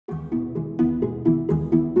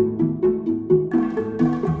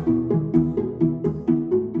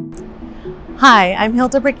Hi, I'm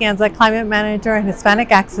Hilda Braganza, Climate Manager at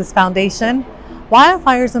Hispanic Access Foundation.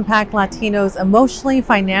 Wildfires impact Latinos emotionally,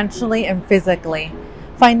 financially, and physically.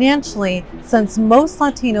 Financially, since most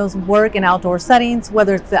Latinos work in outdoor settings,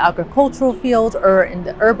 whether it's the agricultural field or in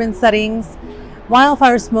the urban settings,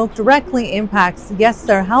 wildfire smoke directly impacts, yes,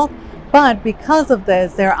 their health, but because of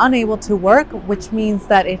this, they're unable to work, which means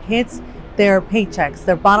that it hits their paychecks,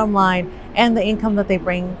 their bottom line, and the income that they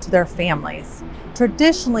bring to their families.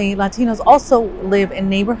 Traditionally, Latinos also live in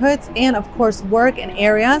neighborhoods and, of course, work in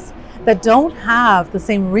areas that don't have the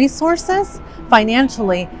same resources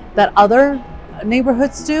financially that other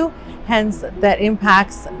neighborhoods do. Hence, that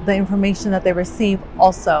impacts the information that they receive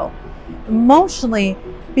also. Emotionally,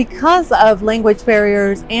 because of language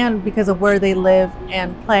barriers and because of where they live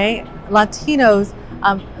and play, Latinos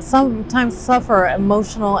sometimes suffer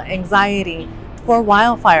emotional anxiety for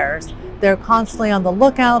wildfires. They're constantly on the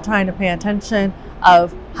lookout, trying to pay attention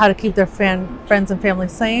of how to keep their friends and family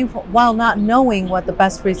safe while not knowing what the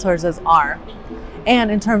best resources are.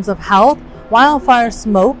 And in terms of health, wildfire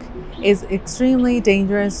smoke is extremely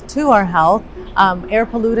dangerous to our health. Air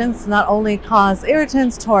pollutants not only cause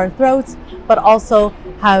irritants to our throats, but also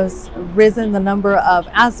has risen the number of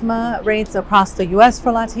asthma rates across the US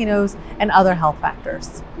for Latinos and other health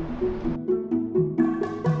factors.